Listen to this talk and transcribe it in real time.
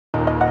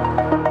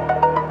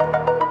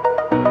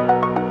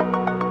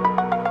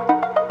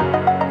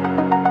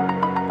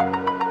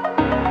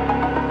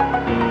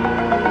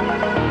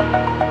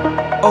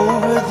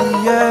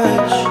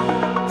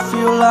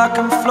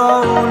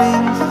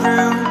floating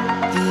through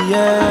the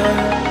air.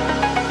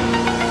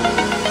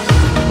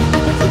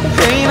 The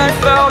pain I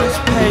felt is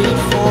paid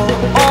for,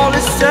 all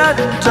is said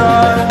and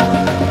done.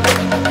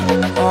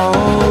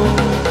 Oh,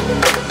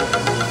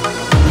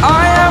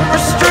 I am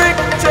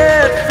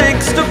restricted,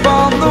 fixed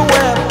upon the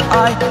web.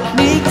 I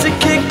need to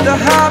kick the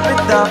habit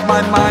that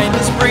my mind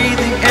is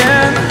breathing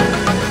in.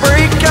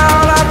 Break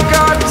out, I've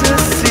got to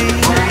see.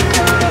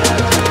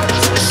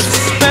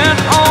 Spent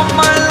all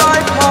my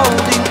life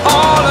holding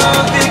all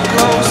of it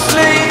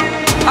closely.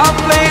 I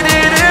played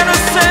it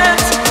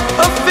innocent,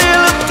 a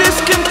feel of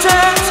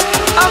discontent.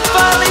 I'm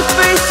finally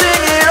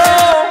facing it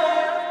all,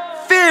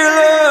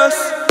 fearless.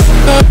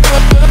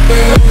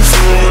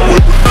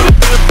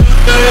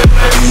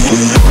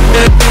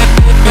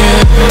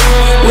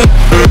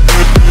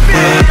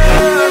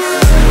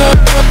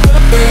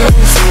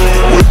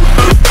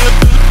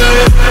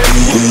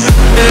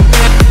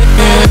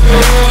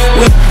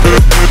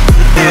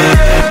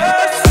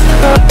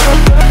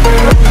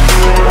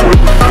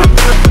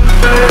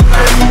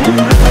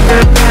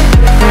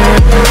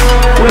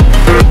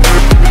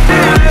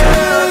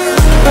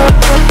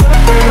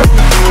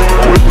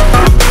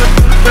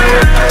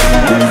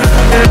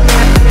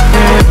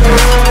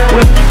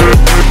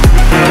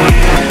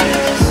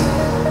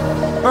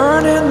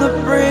 Burning the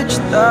bridge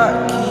that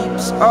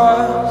keeps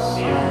us.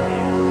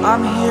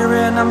 I'm here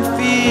and I'm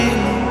feeling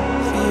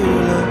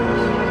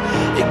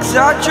fearless.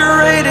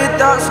 Exaggerated,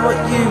 that's what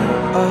you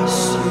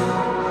assume.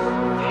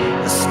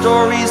 The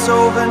story's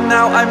over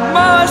now, I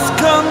must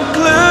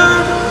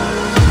conclude.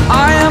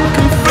 I am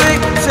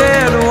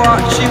conflicted,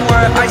 watching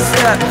where I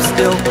step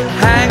still,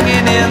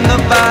 hanging in the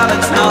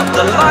balance. Not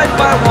the life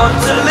I want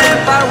to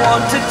live, I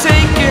want to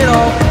take it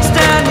all.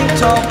 Standing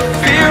tall,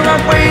 fear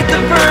outweighed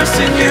the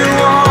person you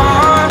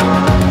are.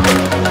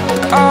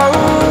 Oh,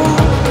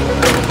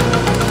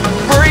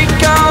 break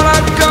out,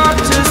 I've got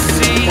to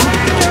see.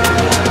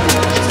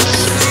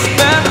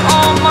 Spent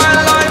all my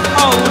life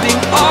holding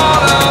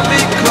all of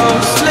it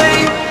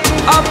closely.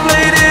 I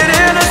played it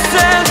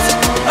innocent,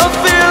 a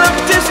feel of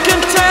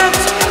discontent.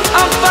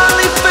 I'm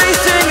finally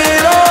facing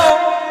it all,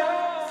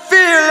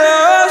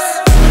 fearless.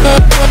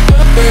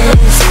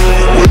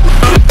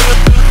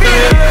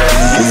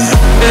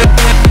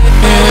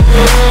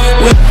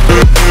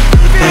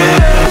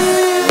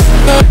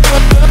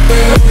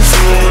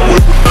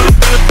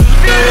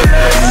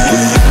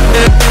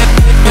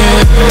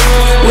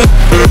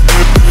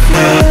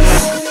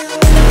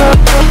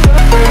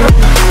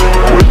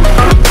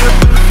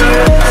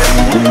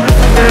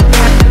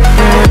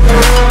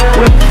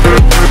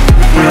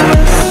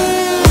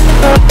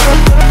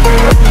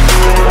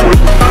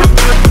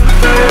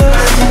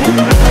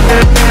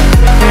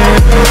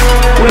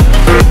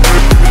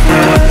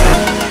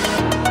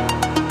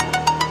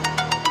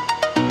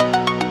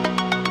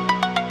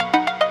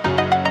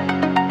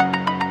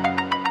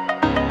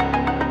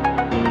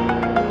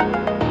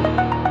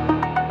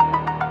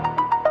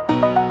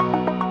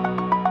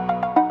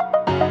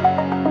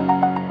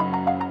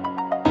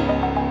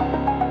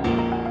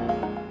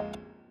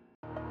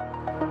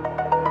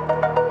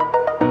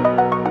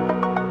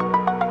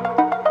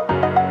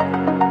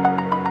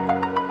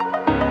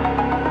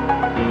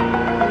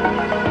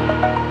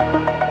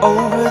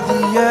 Over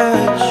the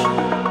edge,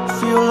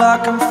 feel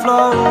like I'm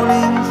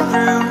floating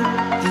through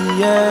the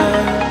air.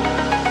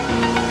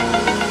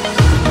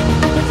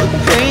 The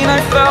pain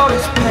I felt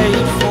is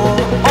paid for,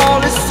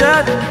 all is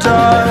said and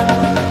done.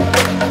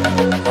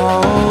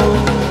 Oh,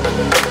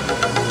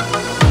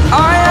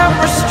 I am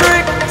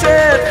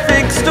restricted,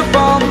 fixed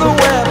upon the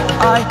web.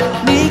 I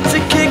need to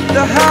kick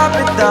the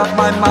habit that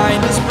my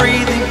mind is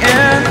breathing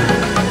in.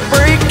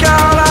 Break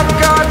out, I've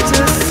got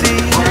to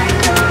see.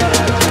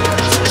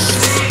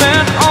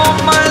 Spent all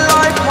my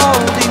life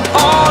holding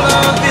all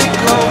of it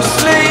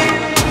closely.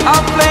 I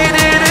played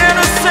it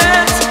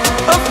innocent,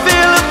 a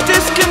feel of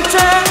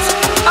discontent.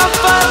 I'm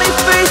finally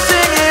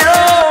facing it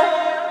all,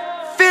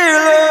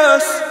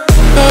 fearless.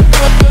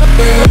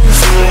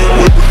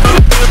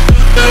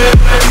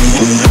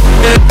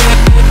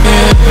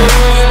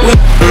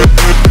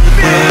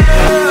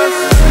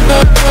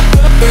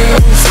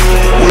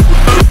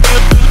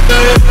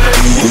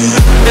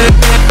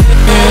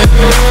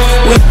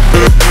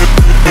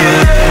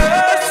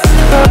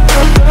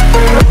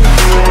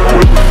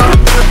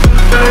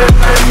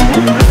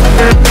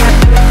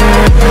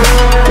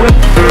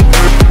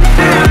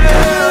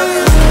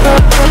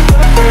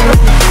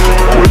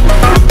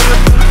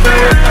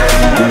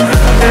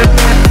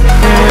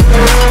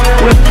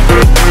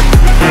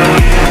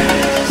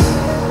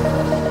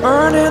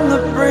 Burning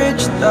the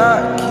bridge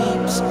that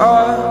keeps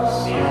us.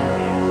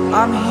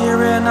 I'm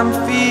here and I'm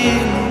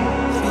feeling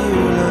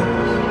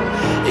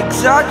fearless.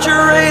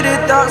 Exaggerated,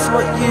 that's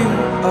what you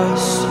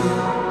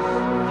assume.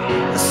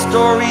 The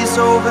story's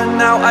over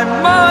now, I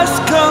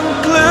must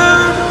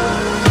conclude.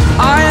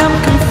 I am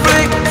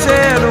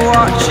conflicted,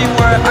 watching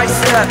where I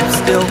step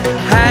still,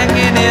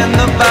 hanging in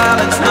the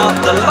balance. Not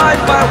the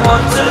life I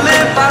want to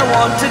live, I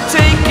want to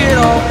take it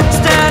all.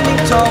 Standing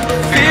tall,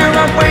 fear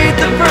outweighed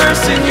the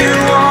person you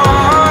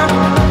are.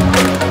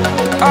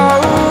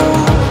 Oh,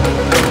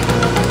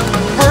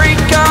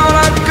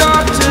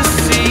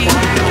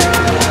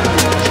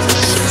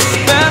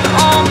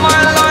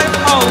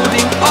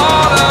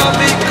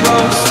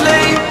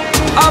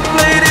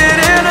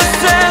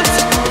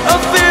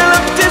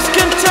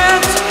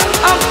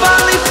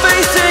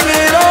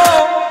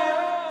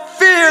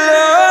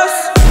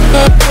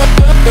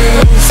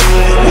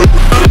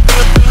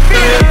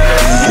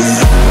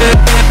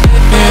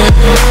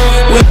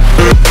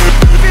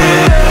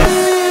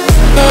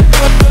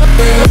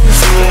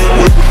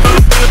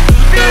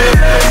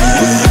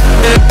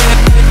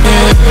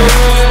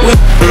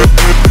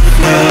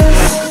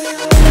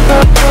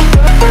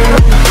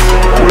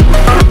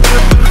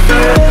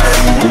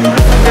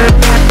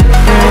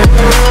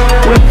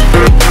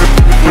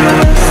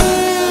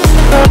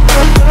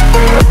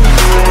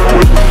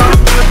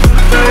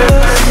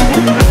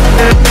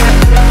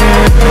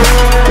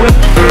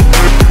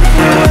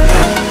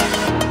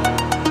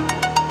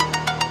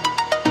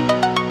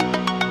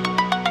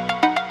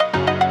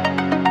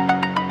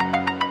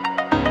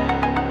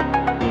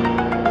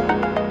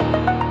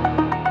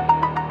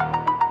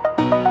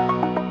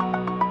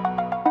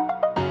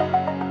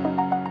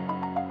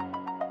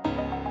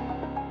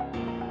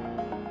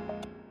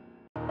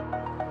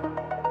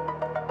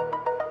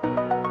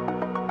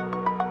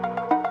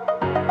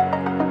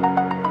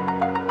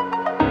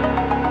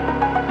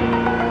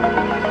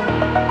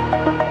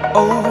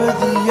 over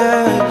the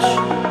edge.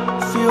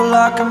 Feel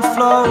like I'm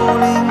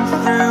floating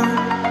through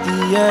the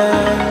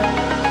air.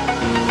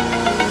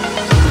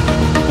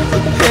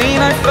 The pain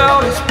I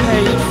felt is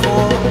paid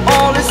for,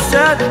 all is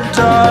said and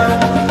done.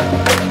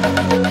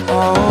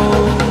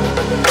 Oh,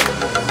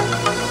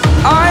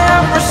 I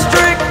am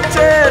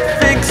restricted,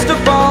 fixed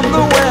upon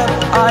the web.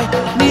 I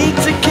need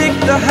to kick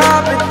the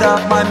habit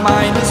that my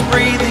mind is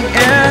breathing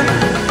in.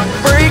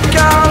 Break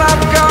out,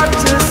 I've got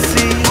to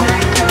see.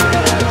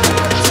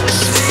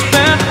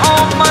 Spent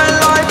all my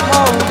life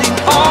holding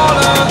all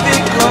of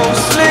it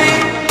closely.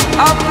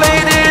 I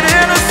played it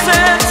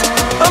innocent,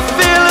 a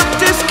feel of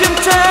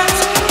discontent.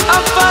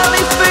 I'm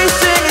finally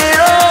facing it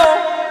all,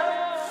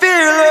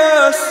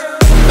 fearless.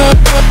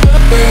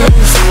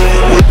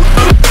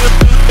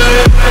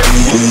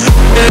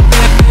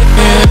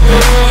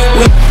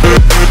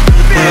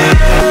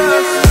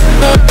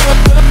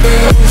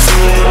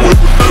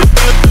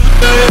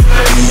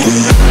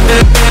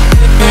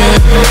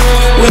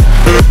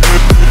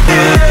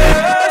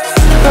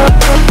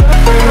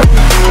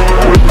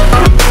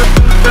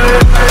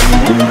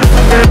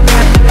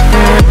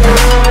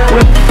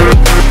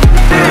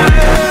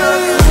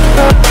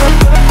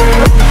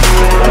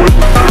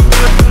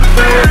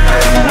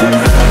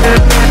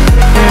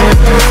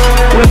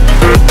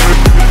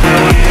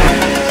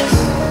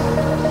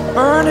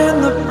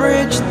 Burning the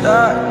bridge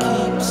that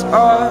keeps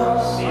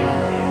us.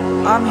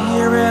 I'm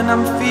here and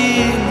I'm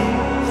feeling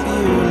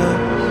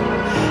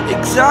fearless.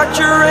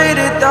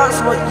 Exaggerated,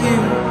 that's what you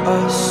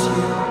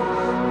assume.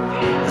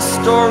 The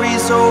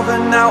story's over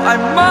now, I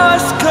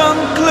must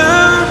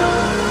conclude.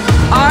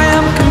 I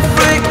am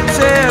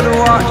conflicted,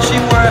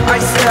 watching where I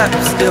step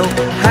still,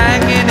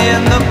 hanging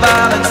in the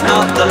balance.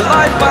 Not the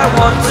life I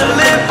want to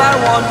live, I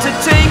want to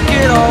take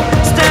it all.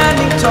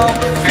 Standing tall,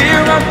 fear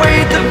I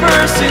weighed the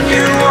person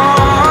you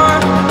are.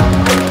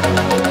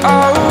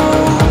 Oh,